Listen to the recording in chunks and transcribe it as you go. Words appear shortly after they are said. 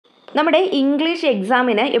നമ്മുടെ ഇംഗ്ലീഷ്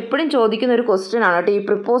എക്സാമിന് എപ്പോഴും ചോദിക്കുന്ന ഒരു ക്വസ്റ്റ്യൻ ആണ് കേട്ടോ ഈ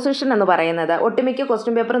പ്രിപ്പോസിഷൻ എന്ന് പറയുന്നത്. ഒട്ടുമിക്ക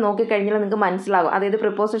ക്വസ്റ്റ്യൻ പേപ്പർ നോക്കിക്കഴിഞ്ഞാൽ നിങ്ങൾക്ക് മനസ്സിലാകും. അതായത്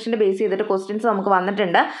പ്രിപ്പോസിഷൻ്റെ ബേസ് ചെയ്തിട്ട് ക്വസ്റ്റ്യൻസ് നമുക്ക്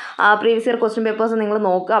വന്നിട്ടുണ്ട്. പ്രീവിയസ് ഇയർ ക്വസ്റ്റ്യൻ പേപ്പേഴ്സ് നിങ്ങൾ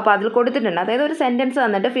നോക്കുക. അപ്പോൾ അതിൽ കൊടുത്തിട്ടുണ്ട്. അതായത് ഒരു സെൻറ്റൻസ്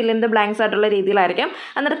തന്നിട്ട് ഫിൽ ഇൻ ദ ബ്ലാങ്ക്സ് ആയിട്ടുള്ള രീതിയിലായിരിക്കും.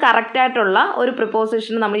 എന്നിട്ട് കറക്റ്റ് ആയിട്ടുള്ള ഒരു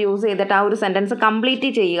പ്രിപ്പോസിഷൻ നമ്മൾ യൂസ് ചെയ്തിട്ട് ആ ഒരു സെൻറ്റൻസ്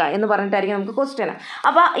കംപ്ലീറ്റ് ചെയ്യുക എന്ന് പറഞ്ഞിട്ടായിരിക്കും നമുക്ക് ക്വസ്റ്റ്യൻ.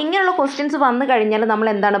 അപ്പോൾ ഇങ്ങനെയുള്ള ക്വസ്റ്റ്യൻസ് വന്നു കഴിഞ്ഞാൽ നമ്മൾ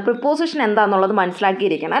എന്താണ് പ്രിപ്പോസിഷൻ എന്താണെന്നുള്ളത്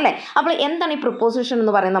മനസ്സിലാക്കിയിരിക്കണം അല്ലേ. അപ്പോൾ എന്താണ് ഈ പ്രിപ്പോസിഷൻ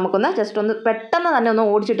എന്ന് പറയുന്നത് നമുക്കൊന്ന് ജസ്റ്റ് ഒന്ന് പെട്ടെന്ന് തന്നെ ഒന്ന്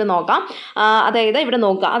ഓടിച്ചിട്ട് നോക്കാം. അതായത് ഇവിടെ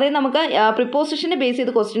നോക്കുക. അതായത് നമുക്ക് പ്രിപ്പോസിഷനെ ബേസ്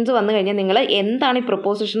ചെയ്ത് ക്വസ്റ്റ്യൻസ് വന്നു കഴിഞ്ഞാൽ നിങ്ങൾ എന്താണ് ഈ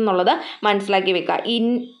പ്രിപ്പോസിഷൻ എന്നുള്ളത് മനസ്സിലാക്കി വെക്കുക. ഇൻ,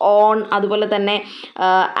 ഓൺ, അതുപോലെ തന്നെ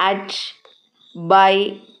അറ്റ്, ബൈ,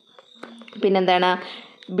 പിന്നെന്താണ്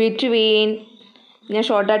ബിറ്റ്വീൻ, ഞാൻ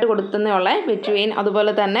ഷോർട്ടായിട്ട് കൊടുത്തതേ ഉള്ളേ, ബിറ്റ്വീൻ,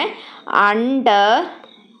 അതുപോലെ തന്നെ അണ്ടർ,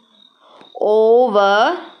 ഓവർ,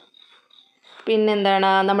 പിന്നെന്താണ്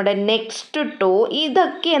നമ്മുടെ നെക്സ്റ്റ് ടു.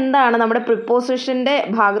 ഇതൊക്കെ എന്താണ് നമ്മുടെ പ്രിപ്പോസിഷൻ്റെ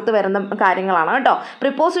ഭാഗത്ത് വരുന്ന കാര്യങ്ങളാണ് കേട്ടോ.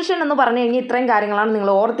 പ്രിപ്പോസിഷൻ എന്ന് പറഞ്ഞു കഴിഞ്ഞാൽ ഇത്രയും കാര്യങ്ങളാണ് നിങ്ങൾ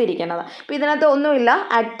ഓർത്തിരിക്കേണ്ടത്. അപ്പോൾ ഇതിനകത്ത് ഒന്നുമില്ല.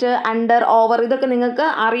 അറ്റ്, അണ്ടർ, ഓവർ ഇതൊക്കെ നിങ്ങൾക്ക്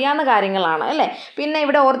അറിയാവുന്ന കാര്യങ്ങളാണ് അല്ലേ. പിന്നെ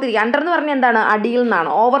ഇവിടെ ഓർത്തിരിക്കുക. അണ്ടർ എന്ന് പറഞ്ഞാൽ എന്താണ് അടിയിൽ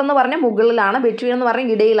നിന്നാണ്, ഓവർ എന്ന് പറഞ്ഞാൽ മുകളിലാണ്, ബിറ്റ്വീൻ എന്ന്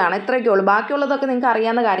പറഞ്ഞാൽ ഇടയിലാണ്. ഇത്രയൊക്കെ ഉള്ളൂ. ബാക്കിയുള്ളതൊക്കെ നിങ്ങൾക്ക്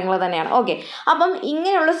അറിയാവുന്ന കാര്യങ്ങൾ തന്നെയാണ്. ഓക്കെ, അപ്പം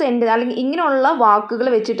ഇങ്ങനെയുള്ള സെൻറ്റൻസ് അല്ലെങ്കിൽ ഇങ്ങനെയുള്ള വാക്കുകൾ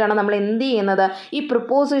വെച്ചിട്ടാണ് നമ്മൾ എന്ത് ചെയ്യുന്നത് ഈ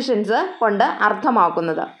പ്രിപ്പോസിഷൻസ് കൊണ്ട്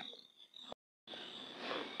അർത്ഥമാക്കുന്നത്.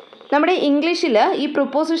 നമ്മുടെ ഇംഗ്ലീഷിൽ ഈ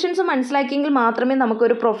പ്രിപ്പോസിഷൻസ് മനസ്സിലാക്കിയെങ്കിൽ മാത്രമേ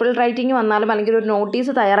നമുക്കൊരു പ്രൊഫൈൽ റൈറ്റിംഗ് വന്നാലും അല്ലെങ്കിൽ ഒരു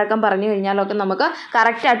നോട്ടീസ് തയ്യാറാക്കാൻ പറഞ്ഞു കഴിഞ്ഞാലൊക്കെ നമുക്ക്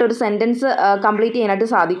കറക്റ്റായിട്ട് ഒരു സെൻറ്റൻസ് കംപ്ലീറ്റ് ചെയ്യാനായിട്ട്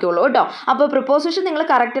സാധിക്കുള്ളൂ കേട്ടോ. അപ്പോൾ പ്രിപ്പോസിഷൻ നിങ്ങൾ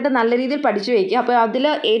കറക്റ്റായിട്ട് നല്ല രീതിയിൽ പഠിച്ചു വയ്ക്കുക. അപ്പോൾ അതിൽ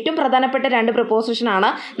ഏറ്റവും പ്രധാനപ്പെട്ട രണ്ട്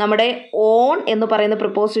പ്രിപ്പോസിഷനാണ് നമ്മുടെ ഓൺ എന്ന് പറയുന്ന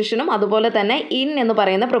പ്രിപ്പോസിഷനും അതുപോലെ തന്നെ ഇൻ എന്ന്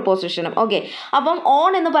പറയുന്ന പ്രിപ്പോസിഷനും. ഓക്കെ, അപ്പം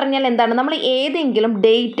ഓൺ എന്ന് പറഞ്ഞാൽ എന്താണ്, നമ്മൾ ഏതെങ്കിലും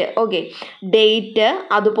ഡേറ്റ്, ഓക്കെ ഡേറ്റ്,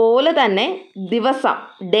 അതുപോലെ തന്നെ ദിവസം,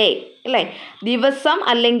 ഡേ അല്ലേ, ദിവസം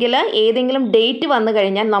അല്ലെങ്കിൽ ഏതെങ്കിലും ഡേറ്റ് വന്നു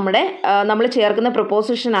കഴിഞ്ഞാൽ നമ്മൾ ചേർക്കുന്ന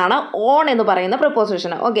പ്രിപ്പോസിഷനാണ് ഓൺ എന്ന് പറയുന്ന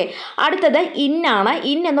പ്രിപ്പോസിഷൻ. ഓക്കെ, അടുത്തത് ഇന്നാണ്.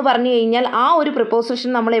 ഇൻ എന്ന് പറഞ്ഞു കഴിഞ്ഞാൽ ആ ഒരു പ്രിപ്പോസിഷൻ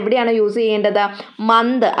നമ്മൾ എവിടെയാണ് യൂസ് ചെയ്യേണ്ടത്,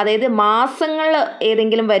 മന്ത്, അതായത് മാസങ്ങൾ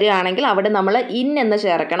ഏതെങ്കിലും വരികയാണെങ്കിൽ അവിടെ നമ്മൾ ഇൻ എന്ന്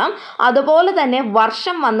ചേർക്കണം. അതുപോലെ തന്നെ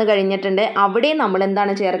വർഷം വന്നു കഴിഞ്ഞിട്ടുണ്ട് അവിടെ നമ്മൾ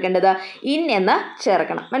എന്താണ് ചേർക്കേണ്ടത്, ഇൻ എന്ന്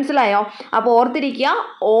ചേർക്കണം. മനസ്സിലായോ? അപ്പോൾ ഓർത്തിരിക്കുക,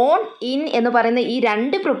 ഓൺ, ഇൻ എന്ന് പറയുന്ന ഈ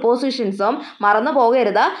രണ്ട് പ്രിപ്പോസിഷൻസും മറന്നു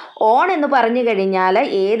പോകരുത്. ഓൺ എന്ന് പറഞ്ഞു കഴിഞ്ഞാൽ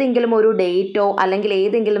ഏതെങ്കിലും ഒരു ഡേറ്റോ അല്ലെങ്കിൽ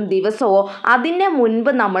ഏതെങ്കിലും ദിവസമോ അതിന്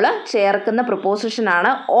മുൻപ് നമ്മൾ ചേർക്കുന്ന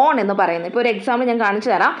പ്രിപ്പോസിഷനാണ് ഓൺ എന്ന് പറയുന്നത്. ഇപ്പോൾ ഒരു എക്സാമ്പിൾ ഞാൻ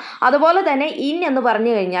കാണിച്ചു തരാം. അതുപോലെ തന്നെ ഇൻ എന്ന്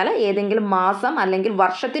പറഞ്ഞു കഴിഞ്ഞാൽ ഏതെങ്കിലും മാസം അല്ലെങ്കിൽ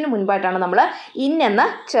വർഷത്തിന് മുൻപായിട്ടാണ് നമ്മൾ ഇൻ എന്ന്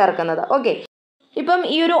ചേർക്കുന്നത്. ഓക്കെ, ഇപ്പം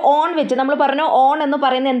ഈ ഒരു ഓൺ വെച്ച് നമ്മൾ പറഞ്ഞു ഓൺ എന്ന്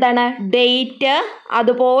പറയുന്നത് എന്താണ് ഡേറ്റ്,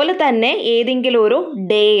 അതുപോലെ തന്നെ ഏതെങ്കിലും ഒരു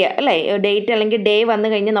ഡേ അല്ലേ, ഡേറ്റ് അല്ലെങ്കിൽ ഡേ വന്നു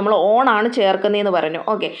കഴിഞ്ഞാൽ നമ്മൾ ഓൺ ആണ് ചേർക്കുന്നതെന്ന് പറഞ്ഞു.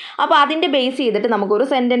 ഓക്കെ, അപ്പോൾ അതിൻ്റെ ബേസ് ചെയ്തിട്ട് നമുക്കൊരു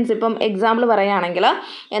സെൻറ്റൻസ് ഇപ്പം എക്സാമ്പിൾ പറയുകയാണെങ്കിൽ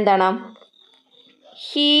എന്താണ്,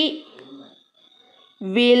 he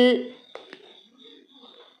will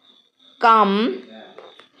come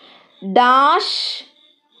dash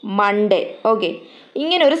Monday. Okay,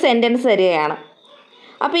 ഇങ്ങനൊരു സെൻറ്റൻസ് തരികയാണ്.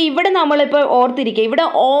 അപ്പോൾ ഇവിടെ നമ്മളിപ്പോൾ ഓർത്തിരിക്കുക, ഇവിടെ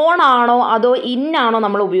ഓൺ ആണോ അതോ ഇന്നാണോ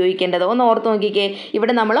നമ്മൾ ഉപയോഗിക്കേണ്ടത്, ഒന്ന് ഓർത്ത് നോക്കിക്കേ.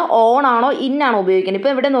 ഇവിടെ നമ്മൾ ഓൺ ആണോ ഇന്നാണോ ഉപയോഗിക്കേണ്ടത്.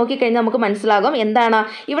 ഇപ്പോൾ ഇവിടെ നോക്കിക്കഴിഞ്ഞാൽ നമുക്ക് മനസ്സിലാകും എന്താണ്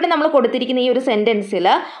ഇവിടെ നമ്മൾ കൊടുത്തിരിക്കുന്ന ഈ ഒരു സെൻറ്റൻസിൽ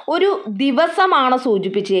ഒരു ദിവസമാണ്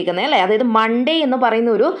സൂചിപ്പിച്ചിരിക്കുന്നത് അല്ലേ. അതായത് മൺഡേ എന്ന്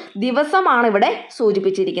പറയുന്ന ഒരു ദിവസമാണ് ഇവിടെ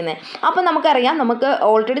സൂചിപ്പിച്ചിരിക്കുന്നത്. അപ്പോൾ നമുക്കറിയാം, നമുക്ക്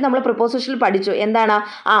ഓൾറെഡി നമ്മൾ പ്രിപ്പോസിഷനിൽ പഠിച്ചു എന്താണ്,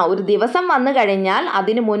 ഒരു ദിവസം വന്നു കഴിഞ്ഞാൽ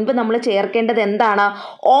അതിന് മുൻപ് നമ്മൾ ചേർക്കേണ്ടത് എന്താണ്,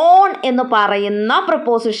 ഓൺ എന്ന് പറയുന്ന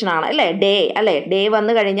പ്രിപ്പോസിഷനാണ് അല്ലേ, ഡേ അല്ലേ. ഡേ വന്നു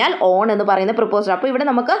കഴിഞ്ഞാൽ ഓൺ എന്ന് പറയുന്ന പ്രിപ്പോസിഷൻ. അപ്പോൾ ഇവിടെ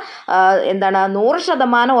നമുക്ക് എന്താണ്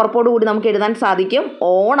 100% ഉറപ്പോടുകൂടി നമുക്ക് എഴുതാൻ സാധിക്കും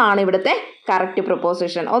ഓൺ ആണ് ഇവിടുത്തെ correct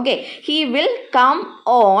preposition. Okay, he will come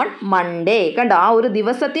on Monday. കണ്ടോ, ആ ഒരു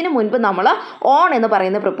ദിവസത്തിന് മുൻപ് നമ്മൾ ഓൺ എന്ന്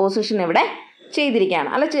പറയുന്ന പ്രിപ്പോസിഷൻ ഇവിടെ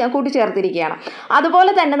ചെയ്തിരിക്കുകയാണ് അല്ല കൂട്ടിച്ചേർത്തിരിക്കുകയാണ്.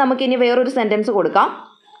 അതുപോലെ തന്നെ നമുക്കിനി വേറൊരു സെൻറ്റൻസ് കൊടുക്കാം.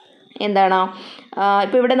 എന്താണ്,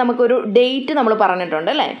 ഇപ്പോൾ ഇവിടെ നമുക്കൊരു ഡേറ്റ് നമ്മൾ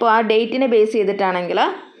പറഞ്ഞിട്ടുണ്ട് അല്ലേ. ഇപ്പോൾ ആ ഡേറ്റിനെ ബേസ് ചെയ്തിട്ടാണെങ്കിൽ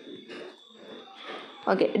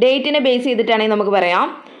ഡേറ്റിനെ ബേസ് ചെയ്തിട്ടാണെങ്കിൽ നമുക്ക് പറയാം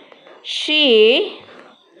she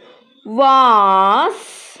was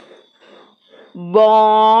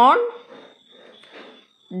born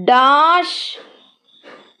dash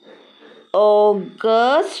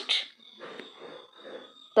August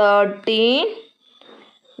 13,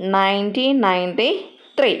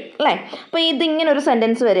 1993 അല്ലേ. അപ്പോൾ ഇതിങ്ങനെ ഒരു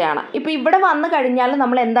സെൻറ്റൻസ് വരികയാണ്. ഇപ്പോൾ ഇവിടെ വന്നു കഴിഞ്ഞാൽ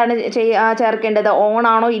നമ്മൾ എന്താണ് ചേർക്കേണ്ടത്, ഓൺ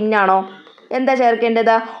ആണോ ഇന്നാണോ, എന്താ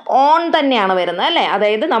ചേർക്കേണ്ടത്? ഓൺ തന്നെയാണ് വരുന്നത് അല്ലേ?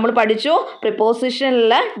 അതായത് നമ്മൾ പഠിച്ചു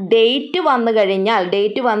പ്രിപ്പോസിഷനിൽ ഡേറ്റ് വന്നു കഴിഞ്ഞാൽ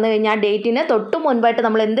ഡേറ്റിന് തൊട്ട് മുൻപായിട്ട്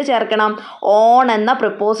നമ്മൾ എന്ത് ചേർക്കണം? ഓൺ എന്ന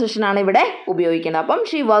പ്രിപ്പോസിഷനാണ് ഇവിടെ ഉപയോഗിക്കുന്നത്. അപ്പം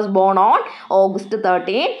she was born on August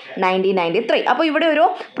 13, 1993. അപ്പോൾ ഇവിടെ ഒരു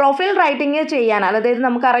പ്രൊഫൈൽ റൈറ്റിംഗ് ചെയ്യാൻ, അതായത്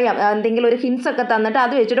നമുക്കറിയാം എന്തെങ്കിലും ഒരു ഹിൻസ് ഒക്കെ തന്നിട്ട്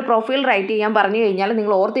അത് വെച്ചിട്ട് പ്രൊഫൈൽ റൈറ്റ് ചെയ്യാൻ പറഞ്ഞു കഴിഞ്ഞാൽ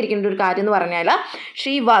നിങ്ങൾ ഓർത്തിരിക്കേണ്ട ഒരു കാര്യം എന്ന് പറഞ്ഞാൽ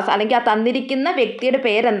ഷീ വാസ്, അല്ലെങ്കിൽ ആ തന്നിരിക്കുന്ന വ്യക്തിയുടെ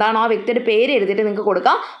പേര് എന്താണോ ആ വ്യക്തിയുടെ പേര് എഴുതിയിട്ട് നിങ്ങൾക്ക്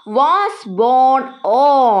കൊടുക്കാം വാസ് ബോൺ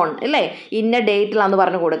ഓൺ അല്ലേ, ഇന്ന ഡേറ്റിലാന്ന്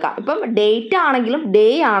പറഞ്ഞു കൊടുക്കാം. ഇപ്പം ഡേറ്റ് ആണെങ്കിലും ഡേ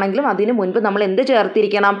ആണെങ്കിലും അതിന് മുൻപ് നമ്മൾ എന്ത്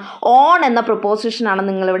ചേർത്തിരിക്കണം? ഓൺ എന്ന പ്രൊപ്പോസിഷനാണ്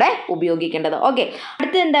നിങ്ങളിവിടെ ഉപയോഗിക്കേണ്ടത്. ഓക്കെ,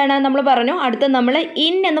 അടുത്ത എന്താണ് നമ്മൾ പറഞ്ഞു? അടുത്ത നമ്മൾ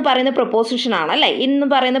ഇൻ എന്ന് പറയുന്ന പ്രൊപ്പോസിഷൻ ആണ് അല്ലേ. ഇൻ എന്ന്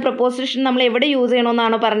പറയുന്ന പ്രൊപ്പോസിഷൻ നമ്മൾ എവിടെ യൂസ്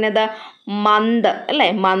ചെയ്യണമെന്നാണ് പറഞ്ഞത്? മന്ത് അല്ലേ,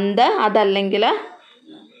 മന്ത് അതല്ലെങ്കിൽ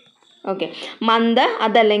ഓക്കെ, മന്ത്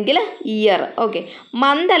അതല്ലെങ്കിൽ ഇയർ. ഓക്കെ,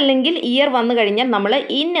 മന്ത് അല്ലെങ്കിൽ ഇയർ വന്നു കഴിഞ്ഞാൽ നമ്മൾ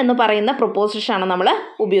ഇൻ എന്ന് പറയുന്ന പ്രൊപ്പോസിഷനാണ് നമ്മൾ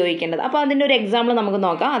ഉപയോഗിക്കേണ്ടത്. അപ്പോൾ അതിൻ്റെ ഒരു എക്സാമ്പിൾ നമുക്ക്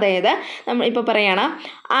നോക്കാം. അതായത് നമ്മൾ ഇപ്പോൾ പറയുകയാണ്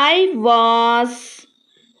I was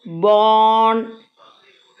born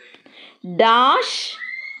dash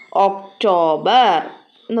October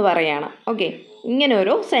എന്ന് പറയുകയാണ്. ഓക്കെ, ഇങ്ങനെ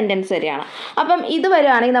ഒരു സെൻറ്റൻസ് വരികയാണ്. അപ്പം ഇത്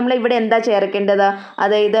വരുവാണെങ്കിൽ നമ്മൾ ഇവിടെ എന്താ ചേർക്കേണ്ടത്?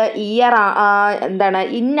 അതായത് ഇയർ എന്താണ്,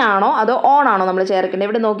 ഇന്നാണോ അതോ ഓൺ ആണോ നമ്മൾ ചേർക്കേണ്ടത്?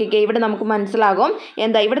 ഇവിടെ നോക്കിക്കേ, ഇവിടെ നമുക്ക് മനസ്സിലാകും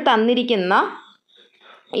എന്താ ഇവിടെ തന്നിരിക്കുന്ന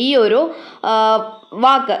ഈ ഒരു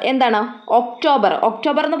വാക്ക് എന്താണ്? ഒക്ടോബർ.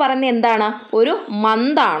 ഒക്ടോബർ എന്ന് പറയുന്നത് എന്താണ്? ഒരു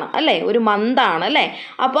മന്താണ് അല്ലേ, ഒരു മന്താണ് അല്ലേ.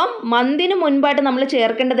 അപ്പം മന്തിന് മുൻപായിട്ട് നമ്മൾ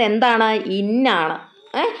ചേർക്കേണ്ടത് എന്താണ്? ഇന്നാണ്.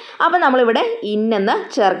 അപ്പം നമ്മളിവിടെ ഇൻ എന്ന്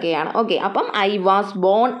ചേർക്കുകയാണ്. ഓക്കെ, അപ്പം I was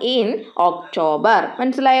born in October.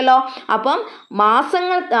 മനസ്സിലായല്ലോ? അപ്പം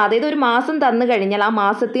മാസങ്ങൾ, അതായത് ഒരു മാസം തന്നു കഴിഞ്ഞാൽ ആ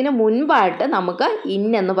മാസത്തിന് മുൻപായിട്ട് നമുക്ക് ഇൻ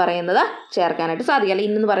എന്ന് പറയുന്നത് ചേർക്കാനായിട്ട് സാധിക്കും. അല്ലെങ്കിൽ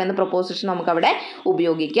ഇൻ എന്ന് പറയുന്ന പ്രൊപ്പോസിഷൻ നമുക്കവിടെ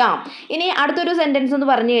ഉപയോഗിക്കാം. ഇനി അടുത്തൊരു സെൻറ്റൻസ് എന്ന്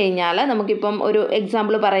പറഞ്ഞു കഴിഞ്ഞാൽ നമുക്കിപ്പം ഒരു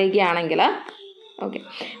എക്സാമ്പിൾ പറയുകയാണെങ്കിൽ ഓക്കെ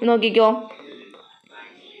നോക്കിക്കോ,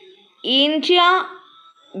 India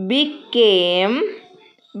became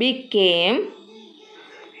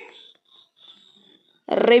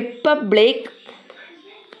republic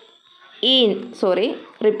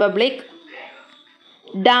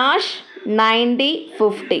dash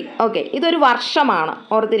 1950. Okay, ഇതൊരു വർഷമാണ്,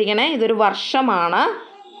 ഓർത്തിരിക്കണേ, ഇതൊരു വർഷമാണ്.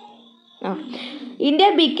 ഇന്ത്യ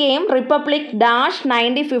ബിക്കെയിം റിപ്പബ്ലിക് ഡാഷ്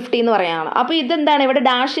 1950 എന്ന് പറയുകയാണ്. അപ്പോൾ ഇതെന്താണ്? ഇവിടെ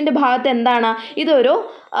ഡാഷിൻ്റെ ഭാഗത്ത് എന്താണ്? ഇതൊരു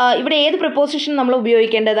ഇവിടെ ഏത് പ്രിപ്പോസിഷൻ നമ്മൾ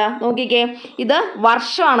ഉപയോഗിക്കേണ്ടത്? നോക്കിക്കേ, ഇത്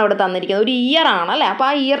വർഷമാണ് ഇവിടെ തന്നിരിക്കുന്നത്, ഒരു ഇയർ ആണ് അല്ലേ. അപ്പോൾ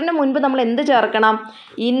ആ ഇയറിന് മുൻപ് നമ്മൾ എന്ത് ചേർക്കണം?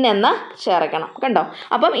 ഇൻ എന്ന് ചേർക്കണം. കണ്ടോ?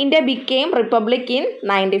 അപ്പം ഇന്ത്യ ബിക്കെയിം റിപ്പബ്ലിക് ഇൻ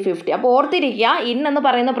 1950. അപ്പോൾ ഓർത്തിരിക്കുക, ഇൻ എന്ന്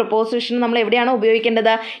പറയുന്ന പ്രിപ്പോസിഷൻ നമ്മൾ എവിടെയാണ്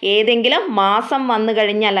ഉപയോഗിക്കേണ്ടത്? ഏതെങ്കിലും മാസം വന്നു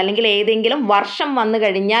കഴിഞ്ഞാൽ അല്ലെങ്കിൽ ഏതെങ്കിലും വർഷം വന്നു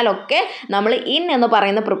കഴിഞ്ഞാലൊക്കെ നമ്മൾ ഇൻ എന്ന്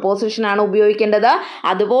പറയുന്ന പ്രിപ്പോസിഷനാണ് ഉപയോഗിക്കേണ്ടത്.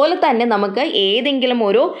 അതുപോലെ തന്നെ നമുക്ക് ഏതെങ്കിലും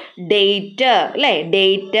ഒരു ഡേറ്റ് അല്ലേ,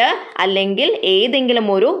 ഡേറ്റ് അല്ലെങ്കിൽ ഏതെങ്കിലും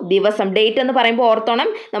ഒരു ദിവസം, ഡേറ്റ് എന്ന് പറയുമ്പോൾ ഓർത്തോണം,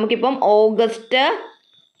 നമുക്കിപ്പം ഓഗസ്റ്റ്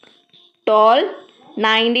 12,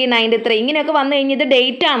 1993 ഇങ്ങനെയൊക്കെ വന്നു കഴിഞ്ഞാൽ ഇത്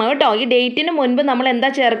ഡേറ്റ് ആണ് കേട്ടോ. ഈ ഡേറ്റിന് മുൻപ് നമ്മൾ എന്താ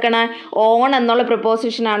ചേർക്കണം? ഓൺ എന്നുള്ള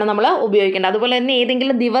പ്രിപ്പോസിഷനാണ് നമ്മൾ ഉപയോഗിക്കേണ്ടത്. അതുപോലെ തന്നെ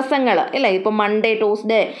ഏതെങ്കിലും ദിവസങ്ങൾ അല്ലേ, ഇപ്പം മൺഡേ,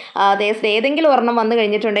 ട്യൂസ്ഡേ, തേഴ്സ്ഡേ ഏതെങ്കിലും ഒരെണ്ണം വന്നു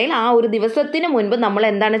കഴിഞ്ഞിട്ടുണ്ടെങ്കിൽ ആ ഒരു ദിവസത്തിന് മുൻപ് നമ്മൾ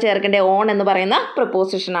എന്താണ് ചേർക്കേണ്ടത്? ഓൺ എന്ന് പറയുന്ന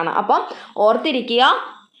പ്രിപ്പോസിഷനാണ്. അപ്പം ഓർത്തിരിക്കുക,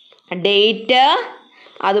 ഡേറ്റ്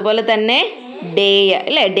അതുപോലെ തന്നെ ഡേ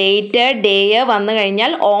അല്ലേ, ഡേറ്റ് ഡേ വന്നു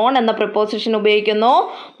കഴിഞ്ഞാൽ ഓൺ എന്ന പ്രിപ്പോസിഷൻ ഉപയോഗിക്കുന്നു.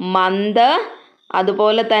 മന്ത്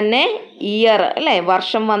അതുപോലെ തന്നെ ഇയർ അല്ലേ,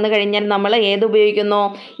 വർഷം വന്നു കഴിഞ്ഞാൽ നമ്മൾ ഏത് ഉപയോഗിക്കുന്നു?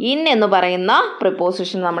 ഇൻ എന്ന് പറയുന്ന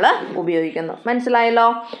പ്രിപ്പോസിഷൻ നമ്മൾ ഉപയോഗിക്കുന്നു. മനസ്സിലായല്ലോ?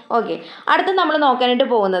 ഓക്കെ, അടുത്ത് നമ്മൾ നോക്കാനായിട്ട്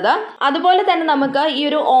പോകുന്നത് അതുപോലെ തന്നെ നമുക്ക് ഈ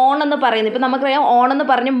ഒരു ഓൺ എന്ന് പറയുന്നത്, ഇപ്പം നമുക്കറിയാം ഓൺ എന്ന്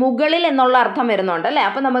പറഞ്ഞ് മുകളിൽ എന്നുള്ള അർത്ഥം വരുന്നുണ്ട് അല്ലേ.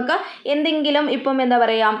 അപ്പം നമുക്ക് എന്തെങ്കിലും ഇപ്പം എന്താ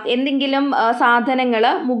പറയുക, എന്തെങ്കിലും സാധനങ്ങൾ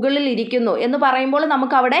മുകളിൽ ഇരിക്കുന്നു എന്ന് പറയുമ്പോൾ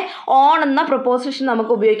നമുക്ക് അവിടെ ഓൺ എന്ന പ്രിപ്പോസിഷൻ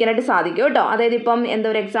നമുക്ക് ഉപയോഗിക്കാനായിട്ട് സാധിക്കും കേട്ടോ. അതായത് ഇപ്പം എന്താ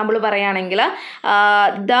ഒരു എക്സാമ്പിൾ പറയുകയാണെങ്കിൽ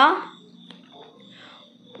the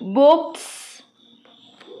books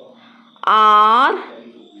are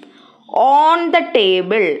on the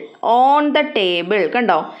table.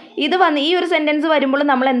 കണ്ടോ? ഇത് വന്ന് ഈ ഒരു സെൻറ്റൻസ് വരുമ്പോൾ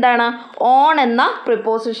നമ്മൾ എന്താണ്? ഓൺ എന്ന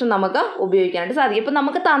പ്രിപ്പോസിഷൻ നമുക്ക് ഉപയോഗിക്കാനായിട്ട് സാധിക്കും. ഇപ്പം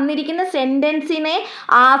നമുക്ക് തന്നിരിക്കുന്ന സെൻറ്റൻസിനെ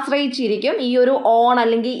ആശ്രയിച്ചിരിക്കും ഈ ഒരു ഓൺ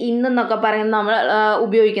അല്ലെങ്കിൽ ഇൻ എന്നൊക്കെ പറയുന്നത് നമ്മൾ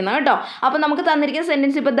ഉപയോഗിക്കുന്നത് കേട്ടോ. അപ്പം നമുക്ക് തന്നിരിക്കുന്ന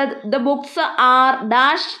സെൻറ്റൻസ് ഇപ്പോൾ the books are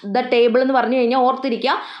dash the table എന്ന് പറഞ്ഞു കഴിഞ്ഞാൽ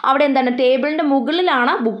ഓർത്തിരിക്കുക, അവിടെ എന്താണ്? ടേബിളിൻ്റെ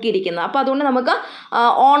മുകളിലാണ് ബുക്ക് ഇരിക്കുന്നത്. അപ്പോൾ അതുകൊണ്ട് നമുക്ക്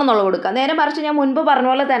ഓൺ എന്നുള്ളത് കൊടുക്കാം. നേരെ മറിച്ച് ഞാൻ മുൻപ് പറഞ്ഞ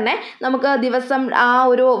പോലെ തന്നെ നമുക്ക് ദിവസം, ആ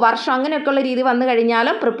ഒരു വർഷം അങ്ങനെയൊക്കെയുള്ള രീതി വന്നു കഴിഞ്ഞാൽ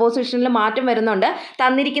പ്രിപ്പോസിഷനിൽ മാറ്റം വരുന്നുണ്ട്.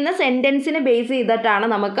 തന്നിരിക്കുന്ന സെൻറ്റൻസിനെ ബേസ് ചെയ്തിട്ടാണ്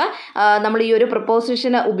നമ്മൾ ഈ ഒരു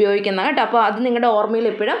പ്രിപ്പോസിഷൻ ഉപയോഗിക്കുന്നത് കേട്ടോ. അപ്പോൾ അത് നിങ്ങളുടെ ഓർമ്മയിൽ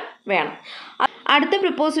എപ്പോഴും വേണം. അടുത്ത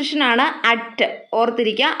പ്രിപ്പോസിഷനാണ് അറ്റ്.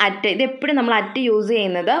 ഓർത്തിരിക്കുക, അറ്റ്. ഇത് എപ്പോഴും നമ്മൾ അറ്റ് യൂസ്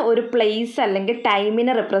ചെയ്യുന്നത് ഒരു പ്ലേസ് അല്ലെങ്കിൽ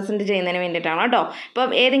ടൈമിനെ റിപ്രസെൻറ്റ് ചെയ്യുന്നതിന് വേണ്ടിയിട്ടാണ് കേട്ടോ.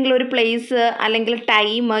 ഇപ്പം ഏതെങ്കിലും ഒരു പ്ലേസ് അല്ലെങ്കിൽ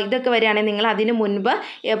ടൈം ഇതൊക്കെ വരികയാണെങ്കിൽ നിങ്ങൾ അതിന് മുൻപ്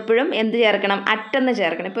എപ്പോഴും എന്ത് ചേർക്കണം? അറ്റെന്ന്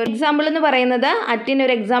ചേർക്കണം. ഇപ്പോൾ എക്സാമ്പിൾ എന്ന് പറയുന്നത് അറ്റിൻ്റെ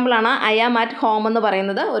ഒരു എക്സാമ്പിളാണ് ഐ ആം അറ്റ് ഹോം എന്ന്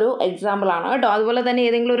പറയുന്നത് ഒരു എക്സാമ്പിളാണ് കേട്ടോ. അതുപോലെ തന്നെ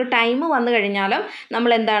ഏതെങ്കിലും ഒരു ടൈം വന്നു കഴിഞ്ഞാലും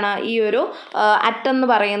നമ്മൾ എന്താണ് ഈ ഒരു അറ്റെന്ന്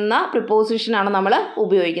പറയുന്ന പ്രിപ്പോസിഷനാണ് നമ്മൾ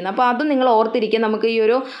ഉപയോഗിക്കുന്നത്. അപ്പോൾ അത് നിങ്ങൾ ഓർത്തിരിക്കുക. നമുക്ക് ഈ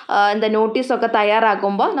ഒരു നോട്ടീസൊക്കെ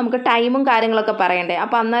തയ്യാറാക്കുമ്പോൾ നമുക്ക് ടൈമും കാര്യങ്ങളൊക്കെ പറയണ്ടേ.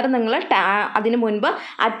 അപ്പോൾ അന്നേരം നിങ്ങൾ അതിന് മുൻപ്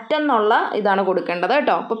അറ്റെന്നുള്ള ഇതാണ് കൊടുക്കേണ്ടത്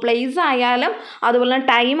കേട്ടോ. അപ്പോൾ പ്ലേസ് ആയാലും അതുപോലെ തന്നെ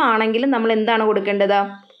ടൈം ആണെങ്കിലും നമ്മൾ എന്താണ് കൊടുക്കേണ്ടത്?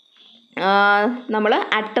 നമ്മൾ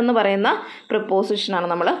അറ്റെന്ന് പറയുന്ന പ്രിപ്പോസിഷനാണ്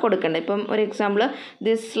നമ്മൾ കൊടുക്കേണ്ടത്. ഇപ്പം ഒരു example,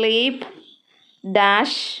 this sleep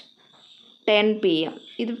dash 10 PM.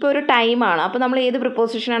 ഇതിപ്പോൾ ഒരു ടൈമാണ്. അപ്പോൾ നമ്മൾ ഏത്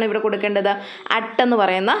പ്രിപ്പോസിഷനാണ് ഇവിടെ കൊടുക്കേണ്ടത്? അറ്റെന്ന്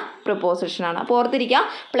പറയുന്ന പ്രിപ്പോസിഷനാണ്. അപ്പോൾ ഓർത്തിരിക്കുക,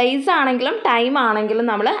 പ്ലേസ് ആണെങ്കിലും ടൈം ആണെങ്കിലും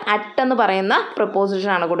നമ്മൾ അറ്റെന്ന് പറയുന്ന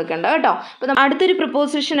പ്രിപ്പോസിഷനാണ് കൊടുക്കേണ്ടത് കേട്ടോ. അപ്പോൾ അടുത്തൊരു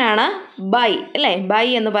പ്രിപ്പോസിഷനാണ് ബൈ അല്ലേ? ബൈ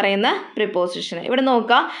എന്ന് പറയുന്ന പ്രിപ്പോസിഷൻ. ഇവിടെ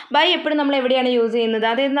നോക്കുക, ബൈ എപ്പോഴും നമ്മൾ എവിടെയാണ് യൂസ് ചെയ്യുന്നത്?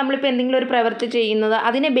 അതായത് നമ്മളിപ്പോൾ എന്തെങ്കിലും ഒരു പ്രവൃത്തി ചെയ്യുന്നത്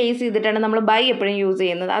അതിനെ ബേസ് ചെയ്തിട്ടാണ് നമ്മൾ ബൈ എപ്പോഴും യൂസ്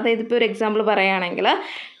ചെയ്യുന്നത്. അതായത് ഇപ്പോൾ ഒരു എക്സാമ്പിൾ പറയുകയാണെങ്കിൽ,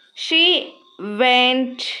 she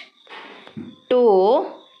went to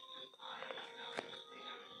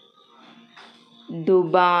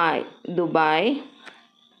Dubai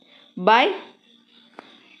by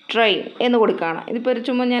train എന്ന് കൊടുക്കുകയാണ്. ഇതിപ്പോൾ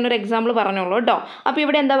ചുമ്മാ ഞാനൊരു എക്സാമ്പിൾ പറഞ്ഞോളൂ കേട്ടോ. അപ്പോൾ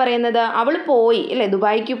ഇവിടെ എന്താ പറയുന്നത്? അവൾ പോയി അല്ലേ?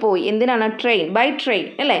 ദുബായിക്ക് പോയി. എന്തിനാണ്? ട്രെയിൻ, ബൈ ട്രെയിൻ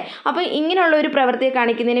അല്ലേ? അപ്പോൾ ഇങ്ങനെയുള്ള ഒരു പ്രവൃത്തിയെ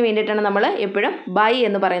കാണിക്കുന്നതിന് വേണ്ടിയിട്ടാണ് നമ്മൾ എപ്പോഴും ബൈ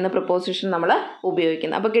എന്ന് പറയുന്ന പ്രിപ്പോസിഷൻ നമ്മൾ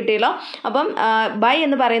ഉപയോഗിക്കുന്നത്. അപ്പോൾ കിട്ടിയല്ലോ. അപ്പം ബൈ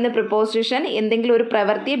എന്ന് പറയുന്ന പ്രിപ്പോസിഷൻ എന്തെങ്കിലും ഒരു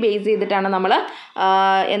പ്രവൃത്തിയെ ബേസ് ചെയ്തിട്ടാണ് നമ്മൾ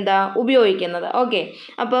ഉപയോഗിക്കുന്നത്. ഓക്കെ,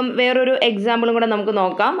 അപ്പം വേറൊരു എക്സാമ്പിളും കൂടെ നമുക്ക്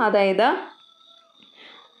നോക്കാം. അതായത്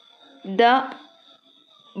the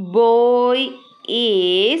boy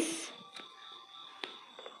is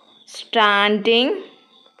standing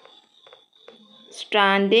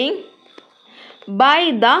by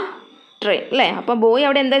the train അല്ലേ? അപ്പോൾ ബോയ്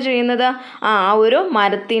അവിടെ എന്താ ചെയ്യുന്നത്? ആ ഒരു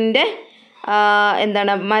മരത്തിൻ്റെ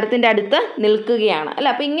മരത്തിൻ്റെ അടുത്ത് നിൽക്കുകയാണ് അല്ലേ?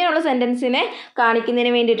 അപ്പോൾ ഇങ്ങനെയുള്ള സെൻറ്റൻസിനെ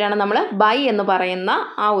കാണിക്കുന്നതിന് വേണ്ടിയിട്ടാണ് നമ്മൾ ബൈ എന്ന് പറയുന്ന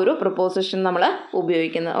ആ ഒരു പ്രിപ്പോസിഷൻ നമ്മൾ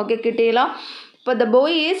ഉപയോഗിക്കുന്നത്. ഓക്കെ, കിട്ടിയല്ലോ. ഇപ്പോൾ the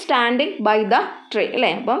boy is standing by the train അല്ലേ?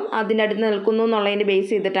 അപ്പം അതിൻ്റെ അടുത്ത് നിൽക്കുന്നു എന്നുള്ളതിൻ്റെ ബേസ്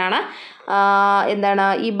ചെയ്തിട്ടാണ്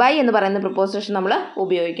ഈ ബൈ എന്ന് പറയുന്ന പ്രിപ്പോസിഷൻ നമ്മൾ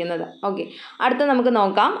ഉപയോഗിക്കുന്നത്. ഓക്കെ, അടുത്ത നമുക്ക്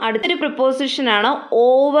നോക്കാം. അടുത്തൊരു പ്രിപ്പോസിഷനാണ്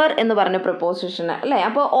ഓവർ എന്ന് പറഞ്ഞ പ്രിപ്പോസിഷൻ അല്ലേ?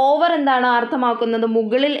 അപ്പോൾ ഓവർ എന്താണ് അർത്ഥമാക്കുന്നത്?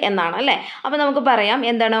 മുകളിൽ എന്നാണ് അല്ലേ? അപ്പോൾ നമുക്ക് പറയാം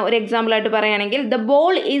എന്താണ്? ഒരു എക്സാമ്പിളായിട്ട് പറയുകയാണെങ്കിൽ, the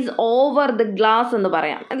ball is over the glass എന്ന്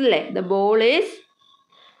പറയാം അല്ലേ? The ball is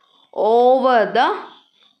over the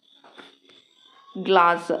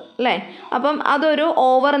glass അല്ലേ? അപ്പം അതൊരു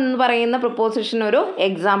ഓവർ എന്ന് പറയുന്ന പ്രിപ്പോസിഷൻ ഒരു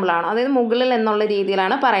എക്സാമ്പിളാണ്. അതായത് മുകളിൽ എന്നുള്ള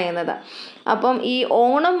രീതിയിലാണ് പറയുന്നത്. അപ്പം ഈ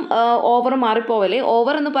ഓണും ഓവർ മാറിപ്പോവല്ലേ?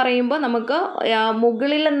 ഓവർ എന്ന് പറയുമ്പോൾ നമുക്ക്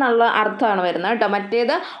മുകളിൽ എന്നുള്ള അർത്ഥമാണ് വരുന്നത് കേട്ടോ.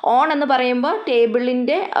 മറ്റേത് ഓൺ എന്ന് പറയുമ്പോൾ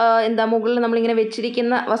ടേബിളിൻ്റെ മുകളിൽ നമ്മളിങ്ങനെ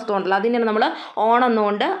വെച്ചിരിക്കുന്ന വസ്തു ഉണ്ടല്ലോ, അതിനാണ് നമ്മൾ ഓൺ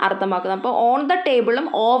എന്നുകൊണ്ട് അർത്ഥമാക്കുന്നത്. അപ്പോൾ ഓൺ ദ ടേബിളും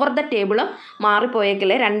ഓവർ ദ ടേബിളും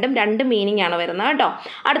മാറിപ്പോയേക്കില്ലേ? രണ്ട് മീനിങ് ആണ് വരുന്നത് കേട്ടോ.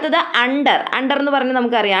 അടുത്തത് അണ്ടർ എന്ന് പറഞ്ഞാൽ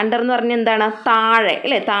നമുക്കറിയാം. അണ്ടർ എന്ന് പറഞ്ഞാൽ എന്താണ്? താഴെ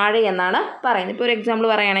അല്ലേ? താഴെ എന്നാണ് പറയുന്നത്. ഇപ്പോൾ ഒരു എക്സാമ്പിൾ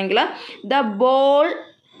പറയുകയാണെങ്കിൽ, the ball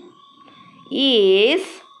is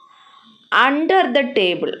under the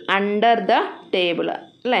table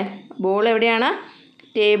അല്ലേ? ബോൾ എവിടെയാണ്?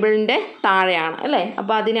 ടേബിളിൻ്റെ താഴെയാണ് അല്ലേ?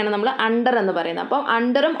 അപ്പോൾ അതിനാണ് നമ്മൾ അണ്ടർ എന്ന് പറയുന്നത്. അപ്പം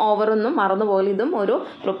അണ്ടറും ഓവറൊന്നും മറന്നുപോലെ ഇതും ഒരു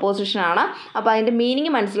പ്രിപ്പോസിഷനാണ്. അപ്പോൾ അതിൻ്റെ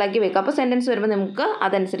മീനിങ് മനസ്സിലാക്കി വെക്കുക. അപ്പോൾ സെൻറ്റൻസ് വരുമ്പോൾ നമുക്ക്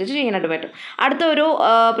അതനുസരിച്ച് ചെയ്യാനായിട്ട് പറ്റും. അടുത്ത ഒരു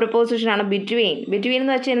പ്രിപ്പോസിഷനാണ് ബിറ്റ്വീൻ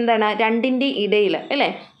എന്ന് വെച്ചാൽ എന്താണ്? രണ്ടിൻ്റെ ഇടയിൽ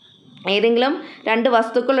അല്ലേ? ഏതെങ്കിലും രണ്ട്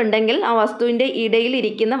വസ്തുക്കളുണ്ടെങ്കിൽ ആ വസ്തുവിൻ്റെ ഇടയിൽ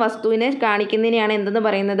ഇരിക്കുന്ന വസ്തുവിനെ കാണിക്കുന്നതിനെയാണ് എന്തെന്ന്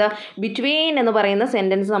പറയുന്നത്? ബിറ്റ്വീൻ എന്ന് പറയുന്ന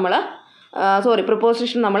സെൻറ്റൻസ്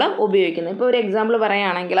പ്രിപ്പോസിഷൻ നമ്മൾ ഉപയോഗിക്കുന്നത്. ഇപ്പോൾ ഒരു എക്സാമ്പിൾ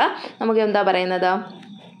പറയുകയാണെങ്കിൽ നമുക്ക് എന്താ പറയുന്നത്?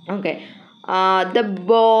 Okay, the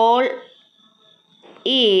ball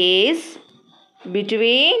is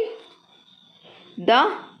between the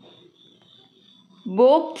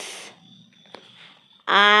books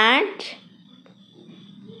and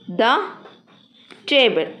the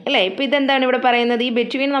table അല്ലേ? ഇപ്പോൾ ഇതെന്താണ് ഇവിടെ പറയുന്നത്? ഈ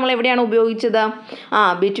ബിറ്റ്വീൻ നമ്മൾ എവിടെയാണ് ഉപയോഗിച്ചത്?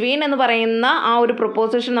 ബിറ്റ്വീൻ എന്ന് പറയുന്ന ആ ഒരു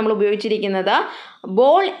പ്രിപ്പോസിഷൻ നമ്മൾ ഉപയോഗിച്ചിരിക്കുന്നത്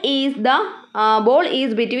ball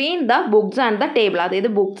is between the books and the table. അതായത്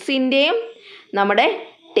ബുക്സിൻ്റെയും നമ്മുടെ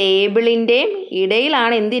ടേബിളിൻ്റെയും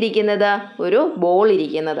ഇടയിലാണ് എന്തിരിക്കുന്നത്? ഒരു ബോൾ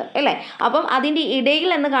ഇരിക്കുന്നത് അല്ലേ? അപ്പം അതിൻ്റെ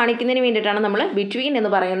ഇടയിൽ എന്ന് കാണിക്കുന്നതിന് വേണ്ടിയിട്ടാണ് നമ്മൾ ബിറ്റ്വീൻ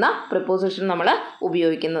എന്ന് പറയുന്ന പ്രിപ്പോസിഷൻ നമ്മൾ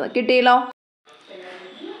ഉപയോഗിക്കുന്നത്. കിട്ടിയല്ലോ.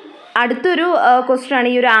 അടുത്തൊരു ക്വസ്റ്റ്യൻ ആണ്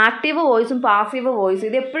ഈ ഒരു ആക്റ്റീവ് വോയിസും പാസീവ് വോയിസും.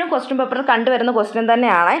 ഇത് എപ്പോഴും ക്വസ്റ്റ്യൻ പേപ്പറിൽ കണ്ടുവരുന്ന ക്വസ്റ്റ്യൻ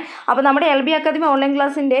തന്നെയാണ്. അപ്പോൾ നമ്മുടെ LB അക്കാദമി ഓൺലൈൻ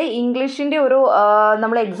ക്ലാസ്സിൻ്റെ ഇംഗ്ലീഷിൻ്റെ ഒരു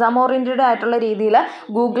നമ്മൾ എക്സാം ഓറിയൻറ്റഡ് ആയിട്ടുള്ള രീതിയിൽ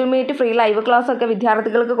Google meet free live class ഒക്കെ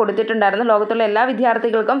വിദ്യാർത്ഥികൾക്ക് കൊടുത്തിട്ടുണ്ടായിരുന്നു. ലോകത്തുള്ള എല്ലാ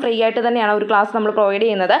വിദ്യാർത്ഥികൾക്കും ഫ്രീ ആയിട്ട് തന്നെയാണ് ഒരു ക്ലാസ് നമ്മൾ പ്രൊവൈഡ്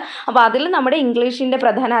ചെയ്യുന്നത്. അപ്പോൾ അതിൽ നമ്മുടെ ഇംഗ്ലീഷിൻ്റെ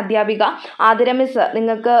പ്രധാന അധ്യാപിക ആതിര മിസ്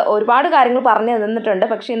നിങ്ങൾക്ക് ഒരുപാട് കാര്യങ്ങൾ പറഞ്ഞു തന്നിട്ടുണ്ട്.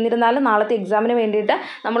 പക്ഷേ എന്നിരുന്നാലും നാളത്തെ എക്സാമിന് വേണ്ടിയിട്ട്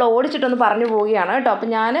നമ്മൾ ഓടിച്ചിട്ടൊന്ന് പറഞ്ഞു പോവുകയാണ് കേട്ടോ. അപ്പോൾ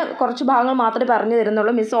ഞാൻ കുറച്ച് ഭാഗങ്ങൾ മാത്രമേ പറഞ്ഞു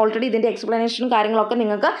തരുന്നുള്ളൂ. മിസ് ഓൾറെഡി ഇതിൻ്റെ എക്സ്പ്ലനേഷനും കാര്യങ്ങളൊക്കെ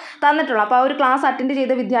നിങ്ങൾക്ക് തന്നിട്ടുള്ളൂ. അപ്പോൾ ആ ഒരു ക്ലാസ് അറ്റൻഡ്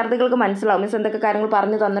ചെയ്ത വിദ്യാർത്ഥികൾക്ക് മനസ്സിലാവും മിസ് എന്തൊക്കെ കാര്യങ്ങൾ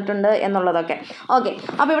പറഞ്ഞു തന്നിട്ടുണ്ട് എന്നുള്ളതൊക്കെ. ഓക്കെ,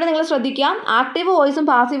 അപ്പോൾ ഇവിടെ നിങ്ങൾ ശ്രദ്ധിക്കുക, ആക്റ്റീവ് വോയിസും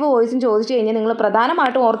പാസീവ് വോയിസും ചോദിച്ചു കഴിഞ്ഞാൽ നിങ്ങൾ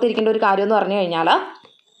പ്രധാനമായിട്ടും ഓർത്തിരിക്കേണ്ട ഒരു കാര്യം എന്ന് പറഞ്ഞു കഴിഞ്ഞാൽ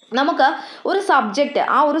നമുക്ക് ഒരു സബ്ജക്റ്റ്,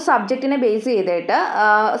 ആ ഒരു സബ്ജക്റ്റിനെ ബേസ് ചെയ്തിട്ട്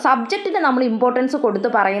സബ്ജക്റ്റിന് നമ്മൾ ഇമ്പോർട്ടൻസ് കൊടുത്ത്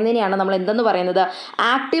പറയുന്നതിനെയാണ് നമ്മൾ എന്തെന്ന് പറയുന്നത്,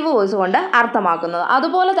 ആക്റ്റീവ് വോയിസ് കൊണ്ട് അർത്ഥമാക്കുന്നത്.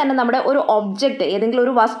 അതുപോലെ തന്നെ നമ്മുടെ ഒരു ഒബ്ജക്റ്റ്, ഏതെങ്കിലും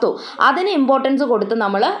ഒരു വസ്തു, അതിന് ഇമ്പോർട്ടൻസ് കൊടുത്ത്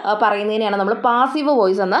നമ്മൾ പറയുന്നതിനെയാണ് നമ്മൾ പാസീവ്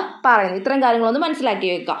വോയിസ് എന്ന് പറയുന്നത്. ഇത്രയും കാര്യങ്ങളൊന്ന് മനസ്സിലാക്കി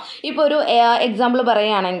വെക്കുക. ഇപ്പോൾ ഒരു എക്സാമ്പിൾ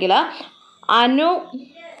പറയുകയാണെങ്കിൽ, അനു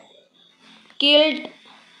കിൽഡ്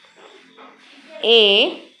എ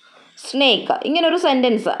സ്നേക്ക്, ഇങ്ങനൊരു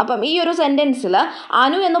സെൻറ്റൻസ്. അപ്പം ഈ ഒരു സെൻറ്റൻസിൽ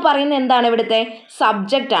അനു എന്ന് പറയുന്നത് എന്താണ്, ഇവിടുത്തെ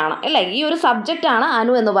സബ്ജക്റ്റാണ് അല്ലേ. ഈ ഒരു സബ്ജക്റ്റാണ്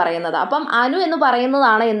അനു എന്ന് പറയുന്നത്. അപ്പം അനു എന്ന്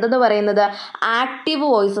പറയുന്നതാണ് എന്തെന്ന് പറയുന്നത്, ആക്റ്റീവ്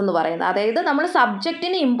വോയിസ് എന്ന് പറയുന്നത്. അതായത് നമ്മൾ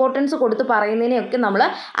സബ്ജക്റ്റിന് ഇമ്പോർട്ടൻസ് കൊടുത്ത് പറയുന്നതിനെയൊക്കെ നമ്മൾ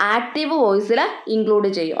ആക്റ്റീവ് വോയിസിൽ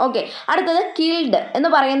ഇൻക്ലൂഡ് ചെയ്യും. ഓക്കെ, അടുത്തത് കിൽഡ്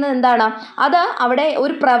എന്ന് പറയുന്നത് എന്താണ്, അത് അവിടെ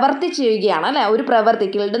ഒരു പ്രവൃത്തി ചെയ്യുകയാണ് അല്ലേ. ഒരു പ്രവൃത്തി,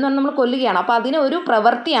 കിൽഡ് എന്ന് പറഞ്ഞാൽ നമ്മൾ കൊല്ലുകയാണ്. അപ്പോൾ അതിന് ഒരു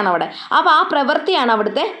പ്രവൃത്തിയാണ് അവിടെ. അപ്പോൾ ആ പ്രവൃത്തിയാണ്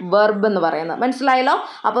അവിടുത്തെ വെർബ് എന്ന് പറയുന്നത്. മനസ്സിലായല്ലോ.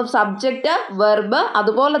 അപ്പം സബ്ജക്റ്റ്, വെർബ്,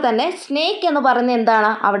 അതുപോലെ തന്നെ സ്നേക്ക് എന്ന് പറയുന്നത് എന്താണ്,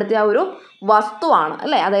 അവിടുത്തെ ആ ഒരു വസ്തുവാണ്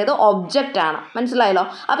അല്ലേ, അതായത് ഒബ്ജക്റ്റാണ്. മനസ്സിലായല്ലോ.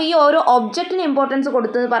 അപ്പോൾ ഈ ഓരോ ഒബ്ജക്റ്റിന് ഇമ്പോർട്ടൻസ്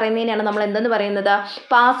കൊടുത്ത് പറയുന്നതിനാണ് നമ്മൾ എന്തെന്ന് പറയുന്നത്,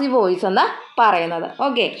 പാസീവ് വോയിസ് എന്ന് പറയുന്നത്.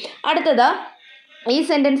 ഓക്കെ, അടുത്തത് ഈ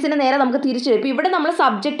സെൻറ്റൻസിന് നേരെ നമുക്ക് തിരിച്ചു വരും. ഇപ്പോൾ ഇവിടെ നമ്മൾ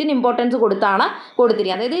സബ്ജക്റ്റിന് ഇമ്പോർട്ടൻസ് കൊടുത്താണ്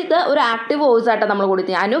കൊടുത്തിരിക്കുന്നത്. അതായത് ഇത് ഒരു ആക്റ്റീവ് വോയിസ് ആയിട്ടാണ് നമ്മൾ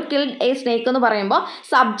കൊടുത്തിരിക്കുന്നത്. അനു കിൽഡ് എ സ്നേക്ക് എന്ന് പറയുമ്പോൾ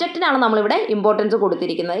സബ്ജക്റ്റിനാണ് നമ്മളിവിടെ ഇമ്പോർട്ടൻസ്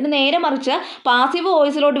കൊടുത്തിരിക്കുന്നത്. ഇതിന് നേരെ മറിച്ച് പാസീവ്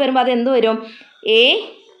വോയിസിലോട്ട് വരുമ്പോൾ അത് എന്ത് വരും, A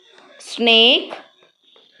snake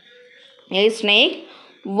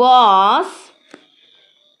was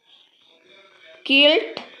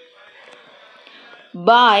killed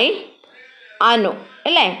by Anu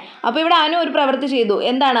അല്ലേ. അപ്പോൾ ഇവിടെ അനു ഒരു പ്രവൃത്തി ചെയ്തു.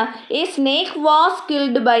 എന്താണ്, ഈ snake was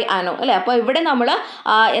killed by Anu അല്ലേ. അപ്പോൾ ഇവിടെ നമ്മൾ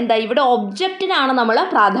എന്താ, ഇവിടെ ഒബ്ജക്റ്റിനാണ് നമ്മൾ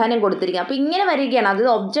പ്രാധാന്യം കൊടുത്തിരിക്കുന്നത്. അപ്പോൾ ഇങ്ങനെ വരികയാണ്, അത്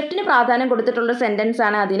ഒബ്ജക്റ്റിന് പ്രാധാന്യം കൊടുത്തിട്ടുള്ള സെൻറ്റൻസ്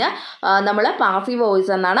ആണ് അതിന് നമ്മൾ പാസീവ്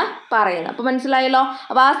വോയിസ് എന്നാണ് പറയുന്നത്. അപ്പോൾ മനസ്സിലായല്ലോ.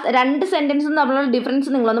 അപ്പോൾ ആ രണ്ട് സെൻറ്റൻസും തമ്മിലുള്ള ഡിഫറൻസ്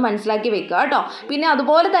നിങ്ങളൊന്ന് മനസ്സിലാക്കി വെക്കുക കേട്ടോ. പിന്നെ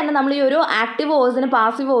അതുപോലെ തന്നെ നമ്മൾ ഈ ഒരു ആക്റ്റീവ് വോയിസിന്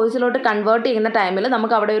പാസീവ് വോയിസിലോട്ട് കൺവേർട്ട് ചെയ്യുന്ന ടൈമിൽ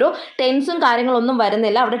നമുക്ക് അവിടെ ഒരു ടെൻസും കാര്യങ്ങളൊന്നും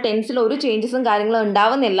വരുന്നില്ല. അവിടെ ടെൻസിൽ ഒരു ചേഞ്ചസും കാര്യങ്ങളും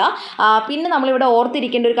ഉണ്ടാവുന്നില്ല. പിന്നെ നമ്മളിവിടെ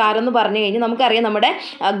ഓർത്തിരിക്കേണ്ട ഒരു കാര്യം എന്ന് പറഞ്ഞു കഴിഞ്ഞാൽ നമുക്കറിയാം, നമ്മുടെ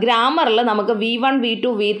ഗ്രാമറിൽ നമുക്ക് V1, V2,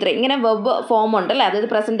 V3 ഇങ്ങനെ വെബ് ഫോം ഉണ്ട് അല്ലേ. അതായത്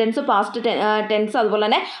പ്രസൻറ്റ് ടെൻസ്, പാസ്റ്റ് ടെൻസ്, അതുപോലെ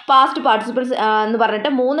തന്നെ പാസ്റ്റ് പാർട്ടിസിപ്പിൾസ് എന്ന്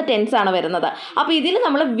പറഞ്ഞിട്ട് 3 ടെൻസ് ആണ് വരുന്നത്. അപ്പോൾ ഇതിൽ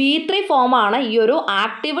നമ്മൾ V3 ഫോമാണ് ഈ ഒരു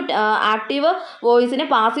ആക്റ്റീവ് വോയിസിനെ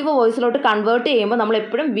പാസീവ് വോയിസിലോട്ട് കൺവേർട്ട് ചെയ്യുമ്പോൾ നമ്മൾ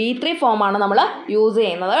എപ്പോഴും V3 ഫോമാണ് നമ്മൾ യൂസ്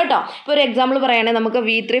ചെയ്യുന്നത് കേട്ടോ. ഇപ്പോൾ ഒരു എക്സാമ്പിൾ പറയുകയാണെങ്കിൽ നമുക്ക്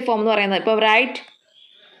V3 ഫോം എന്ന് പറയുന്നത് ഇപ്പോൾ റൈറ്റ്,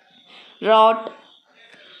 റോട്ട്,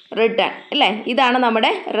 റിട്ടേൺ അല്ലേ. ഇതാണ് നമ്മുടെ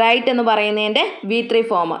റൈറ്റ് എന്ന് പറയുന്നതിൻ്റെ V3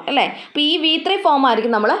 ഫോം അല്ലേ. അപ്പോൾ ഈ V3 ഫോം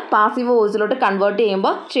ആയിരിക്കും നമ്മൾ പാസീവ് വോയിസിലോട്ട് കൺവേർട്ട്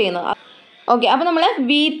ചെയ്യുമ്പോൾ ചെയ്യുന്നത്. ഓക്കെ, അപ്പോൾ നമ്മൾ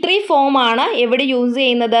V3 ഫോമാണ് എവിടെ യൂസ്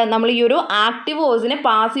ചെയ്യുന്നത്, നമ്മൾ ഈ ഒരു ആക്റ്റീവ് വോയിസിനെ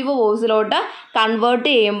പാസീവ് വോയിസിലോട്ട് കൺവേർട്ട്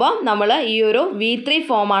ചെയ്യുമ്പോൾ നമ്മൾ ഈ ഒരു V3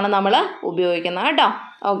 ഫോമാണ് നമ്മൾ ഉപയോഗിക്കുന്നത് കേട്ടോ.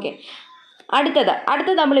 ഓക്കെ,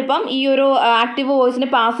 അടുത്തത് നമ്മളിപ്പം ഈ ഒരു ആക്റ്റീവ് വോയിസിനെ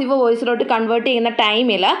പാസീവ് വോയിസിലോട്ട് കൺവേർട്ട് ചെയ്യുന്ന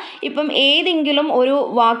ടൈമിൽ ഇപ്പം ഏതെങ്കിലും ഒരു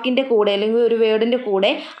വാക്കിൻ്റെ കൂടെ അല്ലെങ്കിൽ ഒരു വേർഡിൻ്റെ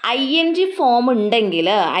കൂടെ ING ഫോം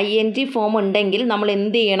ഉണ്ടെങ്കിൽ നമ്മൾ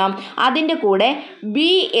എന്ത് ചെയ്യണം, അതിൻ്റെ കൂടെ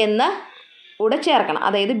ബി എന്ന് കൂടെ ചേർക്കണം.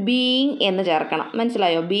 അതായത് ബീയിങ് എന്ന് ചേർക്കണം.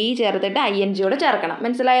 മനസ്സിലായോ. ബി ചേർത്തിട്ട് ING കൂടെ ചേർക്കണം.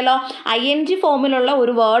 മനസ്സിലായല്ലോ. ING ഫോമിലുള്ള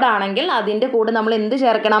ഒരു വേർഡ് ആണെങ്കിൽ അതിൻ്റെ കൂടെ നമ്മൾ എന്ത്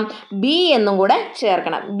ചേർക്കണം, ബി എന്നും കൂടെ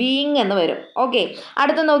ചേർക്കണം. ബീയിങ് എന്ന് വരും. ഓക്കെ,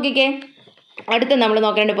 അടുത്ത നോക്കിക്കേ. അടുത്ത നമ്മൾ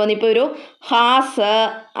നോക്കേണ്ടി പോകുന്നത് ഇപ്പോൾ ഒരു ഹാസ്,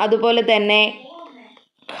 അതുപോലെ തന്നെ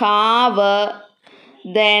ഹാവ്,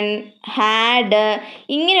 ദെൻ ഹാഡ്,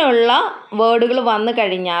 ഇങ്ങനെയുള്ള വേർഡുകൾ വന്നു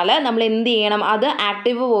കഴിഞ്ഞാൽ നമ്മൾ എന്ത് ചെയ്യണം, അത്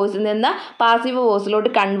ആക്റ്റീവ് വോയിസിൽ നിന്ന് പാസീവ് വോയിസിലോട്ട്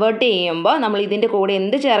കൺവേർട്ട് ചെയ്യുമ്പോൾ നമ്മൾ ഇതിൻ്റെ കൂടെ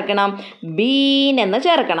എന്ത് ചേർക്കണം, ബീൻ എന്ന്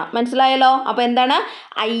ചേർക്കണം. മനസ്സിലായല്ലോ. അപ്പോൾ എന്താണ്,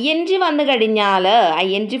 ING വന്നു കഴിഞ്ഞാൽ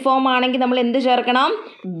ING ഫോം ആണെങ്കിൽ നമ്മൾ എന്ത് ചേർക്കണം,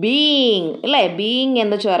 ബീയിങ് അല്ലേ, ബീയിങ്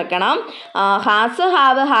എന്ന് ചേർക്കണം. ഹാസ്,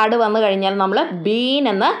 ഹാവ്, ഹാഡ് വന്നു കഴിഞ്ഞാൽ നമ്മൾ ബീൻ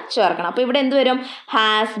എന്ന് ചേർക്കണം. അപ്പോൾ ഇവിടെ എന്ത് വരും,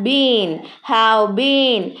 has been, have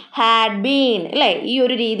been, had been അല്ലേ. ഈ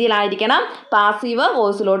ഒരു രീതിയിലായിരിക്കണം പാസീവ്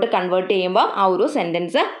വോയിസിലോട്ട് കൺവേർട്ട് ചെയ്യുമ്പോൾ ആ ഒരു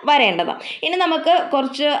സെൻറ്റൻസ് വരേണ്ടത്. ഇനി നമുക്ക്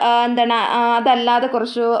കുറച്ച് അതല്ലാതെ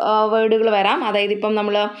കുറച്ച് വേർഡുകൾ വരാം. അതായത് ഇപ്പം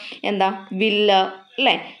നമ്മൾ വില്ല്,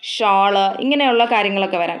 അല്ലേ, ഷോള്, ഇങ്ങനെയുള്ള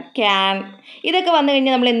കാര്യങ്ങളൊക്കെ വരാം. ക്യാൻ, ഇതൊക്കെ വന്നു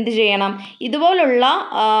കഴിഞ്ഞാൽ നമ്മൾ എന്ത് ചെയ്യണം? ഇതുപോലുള്ള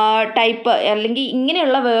ടൈപ്പ് അല്ലെങ്കിൽ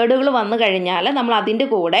ഇങ്ങനെയുള്ള വേർഡുകൾ വന്നു കഴിഞ്ഞാൽ നമ്മൾ അതിൻ്റെ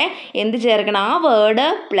കൂടെ എന്ത് ചേർക്കണം? ആ വേർഡ്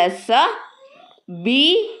പ്ലസ് ബി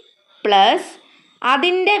പ്ലസ്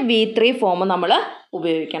അതിൻ്റെ V3 ഫോം നമ്മൾ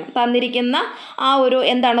ഉപയോഗിക്കണം. തന്നിരിക്കുന്ന ആ ഒരു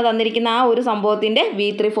തന്നിരിക്കുന്ന ആ ഒരു സംഭവത്തിൻ്റെ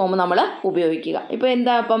V3 ഫോം നമ്മൾ ഉപയോഗിക്കുക. ഇപ്പോൾ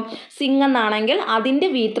ഇപ്പം സിംഗ് എന്നാണെങ്കിൽ അതിൻ്റെ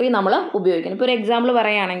V3 നമ്മൾ ഉപയോഗിക്കണം. ഇപ്പോൾ ഒരു എക്സാമ്പിൾ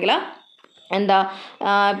പറയുകയാണെങ്കിൽ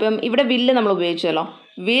ഇപ്പം ഇവിടെ വില്ല് നമ്മൾ ഉപയോഗിച്ചല്ലോ.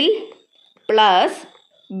 വിൽ പ്ലസ്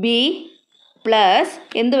ബി പ്ലസ്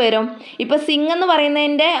എന്ത് വരും? ഇപ്പോൾ സിംഗ് എന്ന്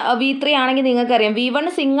പറയുന്നതിൻ്റെ V3 ആണെങ്കിൽ നിങ്ങൾക്കറിയാം, V1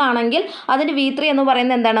 സിംഗ് ആണെങ്കിൽ അതിൻ്റെ V3 എന്ന്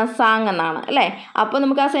പറയുന്നത് എന്താണ്? സാങ് എന്നാണ്, അല്ലേ? അപ്പോൾ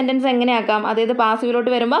നമുക്ക് ആ സെൻറ്റൻസ് എങ്ങനെയാക്കാം? അതായത്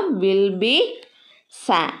പാസീവിലോട്ട് വരുമ്പോൾ വിൽ ബി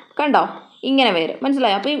സാങ്. കണ്ടോ? ഇങ്ങനെ വരും.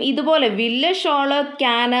 മനസ്സിലായോ? അപ്പം ഇതുപോലെ വില്ല്, ഷോള്,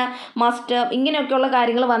 ക്യാന്, മസ്റ്റ് ഇങ്ങനെയൊക്കെയുള്ള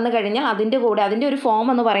കാര്യങ്ങൾ വന്നു കഴിഞ്ഞാൽ അതിൻ്റെ കൂടെ അതിൻ്റെ ഒരു ഫോം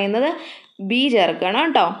എന്ന് പറയുന്നത് ബി ചേർക്കണം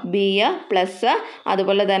കേട്ടോ. ബി പ്ലസ്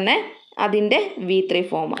അതുപോലെ തന്നെ അതിൻ്റെ V3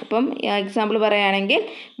 ഫോം. ഇപ്പം എക്സാമ്പിൾ പറയുകയാണെങ്കിൽ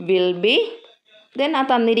വിൽ ബി, ദെൻ ആ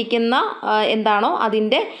തന്നിരിക്കുന്ന എന്താണോ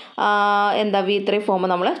അതിൻ്റെ V3 ഫോം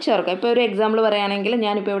നമ്മൾ ചേർക്കുക. ഇപ്പോൾ ഒരു എക്സാമ്പിൾ പറയുകയാണെങ്കിൽ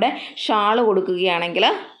ഞാനിപ്പോൾ ഇവിടെ ഷാള് കൊടുക്കുകയാണെങ്കിൽ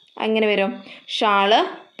അങ്ങനെ വരും. ഷാള്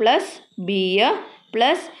പ്ലസ് ബി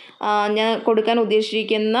പ്ലസ് ഞാൻ കൊടുക്കാൻ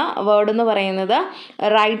ഉദ്ദേശിക്കുന്ന വേർഡ് എന്ന് പറയുന്നത്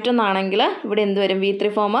റൈറ്റ് എന്നാണെങ്കിൽ ഇവിടെ എന്ത് വരും?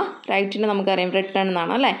 V3 ഫോം റൈറ്റിന് നമുക്കറിയാം റിട്ടേൺ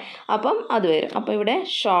എന്നാണ്, അല്ലേ? അപ്പം അത് വരും. അപ്പോൾ ഇവിടെ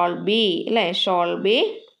ഷോൾ ബി, അല്ലേ? ഷോൾ ബി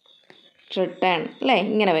റിട്ടേൺ, അല്ലേ?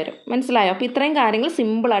 ഇങ്ങനെ വരും. മനസ്സിലായോ? അപ്പോൾ ഇത്രയും കാര്യങ്ങൾ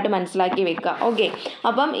സിമ്പിളായിട്ട് മനസ്സിലാക്കി വെക്കുക. ഓക്കെ,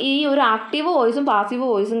 അപ്പം ഈ ഒരു ആക്റ്റീവ് വോയിസും പാസീവ്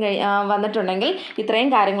വോയിസും വന്നിട്ടുണ്ടെങ്കിൽ ഇത്രയും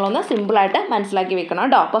കാര്യങ്ങളൊന്ന് സിമ്പിളായിട്ട് മനസ്സിലാക്കി വെക്കണം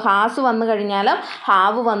കേട്ടോ. അപ്പോൾ ഹാസ് വന്നു കഴിഞ്ഞാലും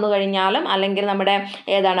ഹാവ് വന്നു കഴിഞ്ഞാലും അല്ലെങ്കിൽ നമ്മുടെ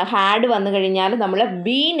ഹാഡ് വന്നു കഴിഞ്ഞാലും നമ്മൾ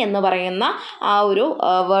ബീൻ എന്ന് പറയുന്ന ആ ഒരു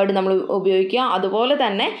വേർഡ് നമ്മൾ ഉപയോഗിക്കുക. അതുപോലെ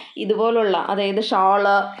തന്നെ ഇതുപോലുള്ള അതായത്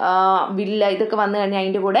ഷോള്, വില്ല ഇതൊക്കെ വന്നു കഴിഞ്ഞാൽ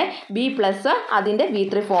അതിൻ്റെ കൂടെ ബി പ്ലസ് അതിൻ്റെ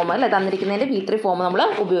V3 ഫോം, അല്ലേ? തന്നിരിക്കുന്നതിൻ്റെ V3 ഫോം നമ്മൾ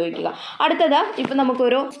ഉപയോഗിക്കുക. അടുത്തത് ഇപ്പം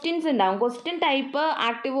നമുക്കൊരു ക്വസ്റ്റ്യൻസ് ഉണ്ടാകും. Question type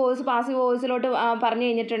active voice passive വോയിസിലോട്ട് പറഞ്ഞു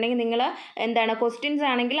കഴിഞ്ഞിട്ടുണ്ടെങ്കിൽ നിങ്ങൾ ക്വസ്റ്റ്യൻസ്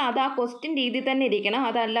ആണെങ്കിൽ അത് ആ ക്വസ്റ്റ്യൻ രീതിയിൽ തന്നെ ഇരിക്കണം.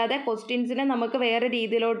 അതല്ലാതെ ക്വസ്റ്റ്യൻസിനെ നമുക്ക് വേറെ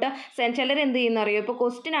രീതിയിലോട്ട് ചിലർ എന്ത് ചെയ്യുന്ന അറിയോ? ഇപ്പോൾ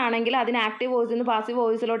ക്വസ്റ്റ്യൻ ആണെങ്കിൽ അതിന് ആക്റ്റീവ് വോയിസിൽ നിന്ന് പാസീവ്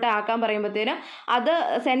വോയിസിലോട്ട് ആക്കാൻ പറയുമ്പോഴത്തേനും അത്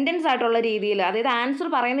സെൻറ്റൻസ് ആയിട്ടുള്ള രീതിയിൽ, അതായത് ആൻസർ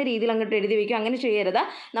പറയുന്ന രീതിയിൽ അങ്ങോട്ട് എഴുതി വയ്ക്കും. അങ്ങനെ ചെയ്യരുത്.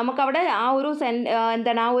 നമുക്കവിടെ ആ ഒരു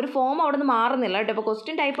ആ ഒരു ഫോം അവിടെ നിന്ന് മാറുന്നില്ല കേട്ടോ. ഇപ്പോൾ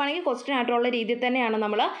ക്വസ്റ്റ്യൻ ടൈപ്പ് ആണെങ്കിൽ ക്വസ്റ്റ്യൻ ആയിട്ടുള്ള രീതിയിൽ തന്നെയാണ്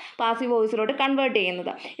നമ്മൾ പാസീവ് വോയിസിലോട്ട് കൺവേർട്ട്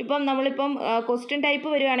ചെയ്യുന്നത്. ഇപ്പം നമ്മളിപ്പം ക്വസ്റ്റ്യൻ ടൈപ്പ്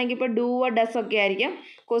വരുവാണെങ്കിൽ ഇപ്പോൾ ഡൂ ഡസ് ഒക്കെ ആയിരിക്കും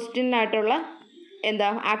ക്വസ്റ്റ്യനായിട്ടുള്ള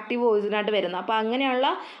ആക്റ്റീവ് വോയിസിനായിട്ട് വരുന്നത്. അപ്പോൾ അങ്ങനെയുള്ള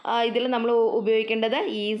ഇതിൽ നമ്മൾ ഉപയോഗിക്കേണ്ടത്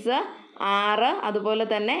ഈസ്, ആറ്, അതുപോലെ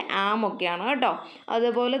തന്നെ ആം ഒക്കെയാണ് കേട്ടോ.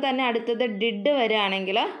 അതുപോലെ തന്നെ അടുത്തത് ഡിഡ്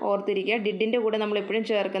വരികയാണെങ്കിൽ ഓർത്തിരിക്കുക, ഡിഡിൻ്റെ കൂടെ നമ്മൾ എപ്പോഴും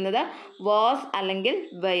ചേർക്കുന്നത് വാസ് അല്ലെങ്കിൽ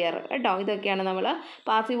വെയർ കേട്ടോ. ഇതൊക്കെയാണ് നമ്മൾ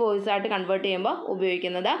പാസീവ് വോയിസായിട്ട് കൺവേർട്ട് ചെയ്യുമ്പോൾ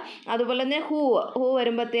ഉപയോഗിക്കുന്നത്. അതുപോലെ തന്നെ ഹൂ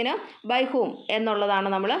വരുമ്പോഴത്തേന് ബൈ ഹൂം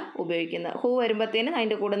എന്നുള്ളതാണ് നമ്മൾ ഉപയോഗിക്കുന്നത്. ഹൂ വരുമ്പോഴത്തേന്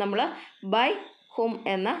അതിൻ്റെ കൂടെ നമ്മൾ ബൈ ഹും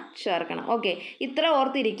എന്ന് ചേർക്കണം. ഓക്കെ, ഇത്ര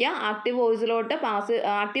ഓർത്തിരിക്കുക. ആക്റ്റീവ് വോയിസിലോട്ട്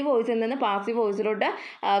ആക്റ്റീവ് വോയിസിൽ നിന്ന് പാസീവ് വോയിസിലോട്ട്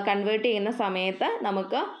കൺവേർട്ട് ചെയ്യുന്ന സമയത്ത്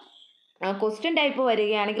നമുക്ക് ക്വസ്റ്റ്യൻ ടൈപ്പ്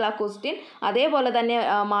വരികയാണെങ്കിൽ ആ ക്വസ്റ്റ്യൻ അതേപോലെ തന്നെ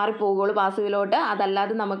മാറിപ്പോകുള്ളൂ പാസീവിലോട്ട്.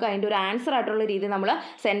 അതല്ലാതെ നമുക്ക് അതിൻ്റെ ഒരു ആൻസർ ആയിട്ടുള്ള രീതിയിൽ നമ്മൾ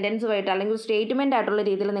സെൻറ്റൻസ് ആയിട്ട് അല്ലെങ്കിൽ സ്റ്റേറ്റ്മെൻ്റ് ആയിട്ടുള്ള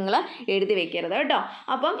രീതിയിൽ നിങ്ങൾ എഴുതി വെക്കരുത് കേട്ടോ.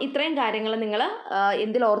 അപ്പം ഇത്രയും കാര്യങ്ങൾ നിങ്ങൾ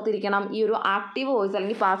എന്തിൽ ഓർത്തിരിക്കണം? ഈ ഒരു ആക്റ്റീവ് വോയിസ്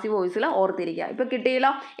അല്ലെങ്കിൽ പാസീവ് വോയിസിൽ ഓർത്തിരിക്കുക. ഇപ്പോൾ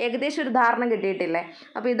കിട്ടിയല്ലോ, ഏകദേശം ഒരു ധാരണ കിട്ടിയിട്ടില്ലേ?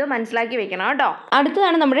 അപ്പോൾ ഇത് മനസ്സിലാക്കി വെക്കണം കേട്ടോ.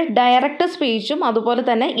 അടുത്തതാണ് നമ്മുടെ ഡയറക്റ്റ് സ്പീച്ചും അതുപോലെ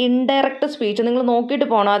തന്നെ ഇൻഡയറക്റ്റ് സ്പീച്ചും. നിങ്ങൾ നോക്കിയിട്ട്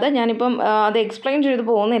പോകണം. അത് ഞാനിപ്പം അത് എക്സ്പ്ലെയിൻ ചെയ്ത്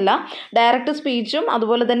പോകുന്നില്ല. ഡയറക്റ്റ് സ്പീച്ചും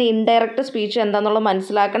അതുപോലെ തന്നെ ഇൻഡയറക്റ്റ് സ്പീച്ച് എന്താണെന്നുള്ളത്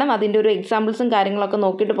മനസ്സിലാക്കണം. അതിൻ്റെ ഒരു എക്സാമ്പിൾസും കാര്യങ്ങളൊക്കെ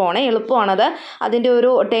നോക്കിയിട്ട് പോകണേ. എളുപ്പമാണത്. അതിൻ്റെ ഒരു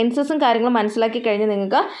ടെൻസസും കാര്യങ്ങളും മനസ്സിലാക്കി കഴിഞ്ഞ്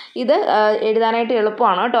നിങ്ങൾക്ക് ഇത് എഴുതാനായിട്ട്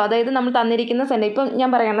എളുപ്പമാണ് കേട്ടോ. അതായത് നമ്മൾ തന്നിരിക്കുന്ന ഇപ്പം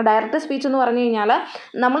ഞാൻ പറയുകയാണ്, ഡയറക്റ്റ് സ്പീച്ച് എന്ന് പറഞ്ഞു കഴിഞ്ഞാൽ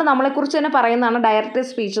നമ്മളെക്കുറിച്ച് തന്നെ പറയുന്നതാണ് ഡയറക്റ്റ്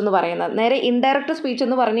സ്പീച്ച് എന്ന് പറയുന്നത്. നേരെ ഇൻഡയറക്റ്റ് സ്പീച്ച്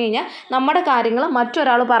എന്ന് പറഞ്ഞു കഴിഞ്ഞാൽ നമ്മുടെ കാര്യങ്ങൾ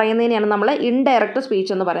മറ്റൊരാൾ പറയുന്നതിനെയാണ് നമ്മൾ ഇൻഡയറക്റ്റ്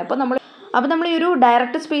സ്പീച്ച് എന്ന് പറയുന്നത്. അപ്പോൾ നമ്മൾ ഈ ഒരു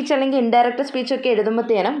ഡയറക്റ്റ് സ്പീച്ച് അല്ലെങ്കിൽ ഇൻഡയറക്റ്റ് സ്പീച്ചൊക്കെ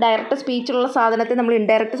എഴുതുമ്പോഴത്തേനും ഡയറക്റ്റ് സ്പീച്ചിലുള്ള സാധനത്തെ നമ്മൾ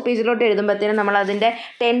ഇൻഡയറക്റ്റ് സ്പീച്ചിലോട്ട് എഴുതുമ്പോഴത്തേനും നമ്മൾ അതിൻ്റെ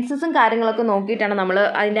ടെൻസസും കാര്യങ്ങളൊക്കെ നോക്കിയിട്ടാണ് നമ്മൾ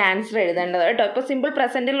അതിൻ്റെ ആൻസർ എഴുതേണ്ടത് കേട്ടോ. ഇപ്പോൾ സിമ്പിൾ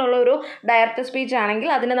പ്രസൻറ്റിലുള്ള ഒരു ഡയറക്റ്റ് സ്പീച്ച്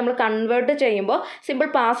ആണെങ്കിൽ അതിനെ നമ്മൾ കൺവേർട്ട് ചെയ്യുമ്പോൾ സിമ്പിൾ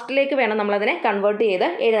പാസ്റ്റിലേക്ക് വേണം നമ്മളതിനെ കൺവേർട്ട് ചെയ്ത്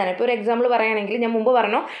എഴുതാൻ. ഇപ്പോൾ ഒരു എക്സാമ്പിൾ പറയുകയാണെങ്കിൽ ഞാൻ മുമ്പ്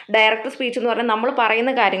പറഞ്ഞു, ഡയറക്റ്റ് സ്പീച്ച് എന്ന് പറഞ്ഞാൽ നമ്മൾ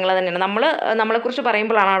പറയുന്ന കാര്യങ്ങൾ തന്നെയാണ്. നമ്മളെക്കുറിച്ച്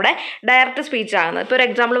പറയുമ്പോഴാണ് അവിടെ ഡയറക്റ്റ് സ്പീച്ച് ആകുന്നത്. ഇപ്പോൾ ഒരു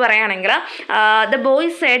എക്സാമ്പിൾ പറയുകയാണെങ്കിൽ the boy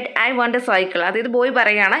said I want A cycle. അതായത് ബോയ്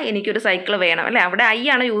പറയുകയാണ് എനിക്കൊരു സൈക്കിൾ വേണം, അല്ലേ? അവിടെ ഐ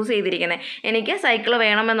ആണ് യൂസ് ചെയ്തിരിക്കുന്നത്. എനിക്ക് സൈക്കിൾ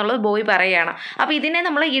വേണം എന്നുള്ളത് ബോയ് പറയുകയാണ്. അപ്പോൾ ഇതിനെ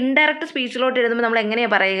നമ്മൾ ഇൻഡയറക്റ്റ് സ്പീച്ചിലോട്ട് എഴുതുമ്പോൾ നമ്മൾ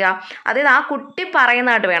എങ്ങനെയാണ് പറയുക? അതായത് ആ കുട്ടി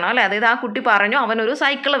പറയുന്നതായിട്ട് വേണം, അല്ലേ? അതായത് ആ കുട്ടി പറഞ്ഞു അവനൊരു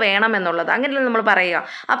സൈക്കിൾ വേണം എന്നുള്ളത്, അങ്ങനെയല്ല നമ്മൾ പറയുക.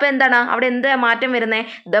 അപ്പോൾ എന്താണ് അവിടെ എന്ത് മാറ്റം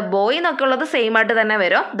വരുന്നത്? ദ ബോയ് എന്നൊക്കെ ഉള്ളത് സെയിം ആയിട്ട് തന്നെ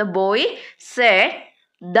വരും. ദ ബോയ് സെഡ്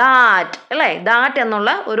ദാറ്റ്, അല്ലേ? ദാറ്റ്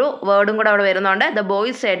എന്നുള്ള ഒരു വേർഡും കൂടെ അവിടെ വരുന്നുണ്ട്. ദ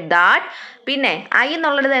ബോയ് സെഡ് ദാറ്റ് പിന്നെ ഐ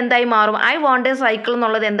എന്നുള്ളത് എന്തായി മാറും? ഐ വാണ്ട് എ സൈക്കിൾ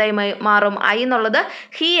എന്നുള്ളത് എന്തായി മാറും? ഐ എന്നുള്ളത്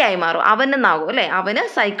ഹീ ആയി മാറും. അവനെന്നാകും അല്ലേ? അവന്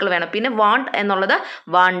സൈക്കിൾ വേണം. പിന്നെ വാണ്ട് എന്നുള്ളത്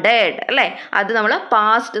വാണ്ടഡ് അല്ലേ? അത് നമ്മൾ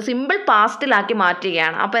പാസ്റ്റ്, സിമ്പിൾ പാസ്റ്റിലാക്കി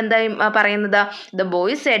മാറ്റുകയാണ്. അപ്പോൾ എന്തായി പറയുന്നത്? The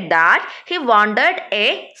boy said that he wanted A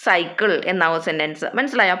cycle എന്നാവും സെൻറ്റൻസ്.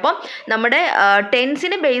 മനസ്സിലായോ? അപ്പം നമ്മുടെ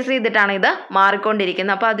ടെൻസിനെ ബേസ് ചെയ്തിട്ടാണ് ഇത്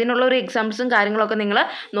മാറിക്കൊണ്ടിരിക്കുന്നത്. അപ്പോൾ അതിനുള്ള ഒരു എക്സാമ്പിൾസും കാര്യങ്ങളൊക്കെ നിങ്ങൾ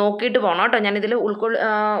നോക്കിയിട്ട് പോകണം കേട്ടോ. ഞാനിതിൽ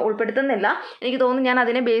ഉൾപ്പെടുത്തുന്നില്ല. എനിക്ക് തോന്നുന്നു ഞാൻ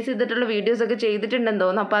അതിനെ ബേസ് ചെയ്തിട്ടുള്ള വീഡിയോസൊക്കെ ചെയ്തിട്ടുണ്ടെന്ന്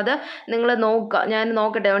തോന്നുന്നു. അപ്പോൾ അത് നിങ്ങൾ നോക്കുക. ഞാൻ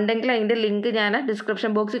നോക്കട്ടെ, ഉണ്ടെങ്കിൽ അതിൻ്റെ ലിങ്ക് ഞാൻ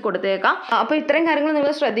ഡിസ്ക്രിപ്ഷൻ ബോക്സിൽ കൊടുത്തേക്കാം. അപ്പോൾ ഇത്രയും കാര്യങ്ങൾ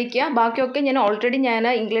നിങ്ങൾ ശ്രദ്ധിക്കുക. ബാക്കിയൊക്കെ ഞാൻ ഓൾറെഡി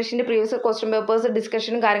ഇംഗ്ലീഷിൻ്റെ പ്രീവിയസ് ക്വസ്റ്റ്യൻ പേപ്പേഴ്സ്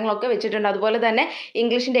ഡിസ്കഷനും കാര്യങ്ങളൊക്കെ വെച്ചിട്ടുണ്ട്. അതുപോലെ തന്നെ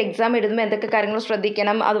ഇംഗ്ലീഷിൻ്റെ എക്സാം എഴുതുമ്പോൾ എന്തൊക്കെ കാര്യങ്ങൾ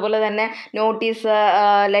ശ്രദ്ധിക്കണം, അതുപോലെ തന്നെ നോട്ടീസ്,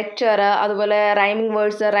 ലെക്ചർ, അതുപോലെ റൈമിംഗ്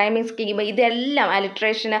വേർഡ്സ്, റൈമിംഗ് സ്കീം, ഇതെല്ലാം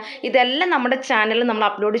അലിട്രേഷൻ, ഇതെല്ലാം നമ്മുടെ ചാനലിൽ നമ്മൾ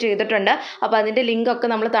അപ്ലോഡ് ചെയ്തിട്ടുണ്ട്. അപ്പോൾ അതിൻ്റെ ലിങ്കൊക്കെ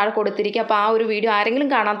നമ്മൾ താഴെ കൊടുത്തിരിക്കുക. അപ്പോൾ ആ ഒരു വീഡിയോ ആരെങ്കിലും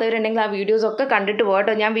കാണാത്തവരുണ്ടെങ്കിൽ ആ വീഡിയോസൊക്കെ കണ്ടിട്ട്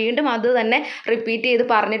പോകട്ടോ. ഞാൻ വീണ്ടും അത് തന്നെ റിപ്പീറ്റ് ചെയ്ത്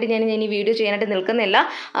പറഞ്ഞിട്ട് ഞാൻ ഈ വീഡിയോ ചെയ്യാനായിട്ട് നിൽക്കുന്നില്ല.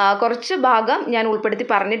 കുറച്ച് ഭാഗം ഞാൻ ഉൾപ്പെടുത്തി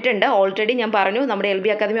പറഞ്ഞിട്ടുണ്ട്. ഓൾറെഡി ഞാൻ പറഞ്ഞു, നമ്മുടെ LB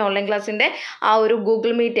അക്കാദമി ഓൺലൈൻ ക്ലാസ്സിൻ്റെ ആ ഒരു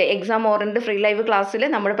Google NEET exam oriented free live ക്ലാസ്സിൽ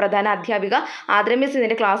നമ്മുടെ പ്രധാന അധ്യാപിക ആദ്ര മിസ്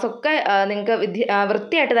ഇതിൻ്റെ ക്ലാസ്സൊക്കെ നിങ്ങൾക്ക്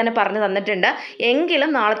വൃത്തിയായിട്ട് തന്നെ പറഞ്ഞു തന്നിട്ടുണ്ട്. എങ്കിലും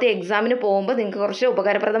നാളത്തെ എക്സാമിന് പോകുമ്പോൾ നിങ്ങൾക്ക് കുറച്ച്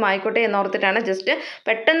ഉപകാരപ്രദമായിക്കോട്ടെ എന്നോർത്തിട്ടാണ് ജസ്റ്റ്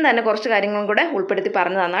പെട്ടെന്ന് തന്നെ കുറച്ച് കാര്യങ്ങളും കൂടെ ഉൾപ്പെടുത്തി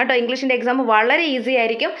പറഞ്ഞു തന്നത് കേട്ടോ. ഇംഗ്ലീഷിൻ്റെ എക്സാം വളരെ ഈസി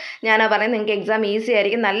ആയിരിക്കും. ഞാനാ പറയുന്നത്, നിങ്ങൾക്ക് എക്സാം ഈസി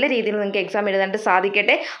ആയിരിക്കും. നല്ല രീതിയിൽ നിങ്ങൾക്ക് എക്സാം എഴുതാനായിട്ട്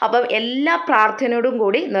സാധിക്കട്ടെ. അപ്പം എല്ലാ പ്രാർത്ഥനയോടും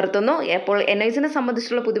കൂടി നിർത്തുന്നു. അപ്പോൾ NIOSനെ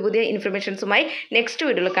സംബന്ധിച്ചുള്ള പുതിയ ഇൻഫർമേഷൻസുമായി നെക്സ്റ്റ്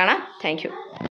വീഡിയോയിൽ കാണാം. Thank you.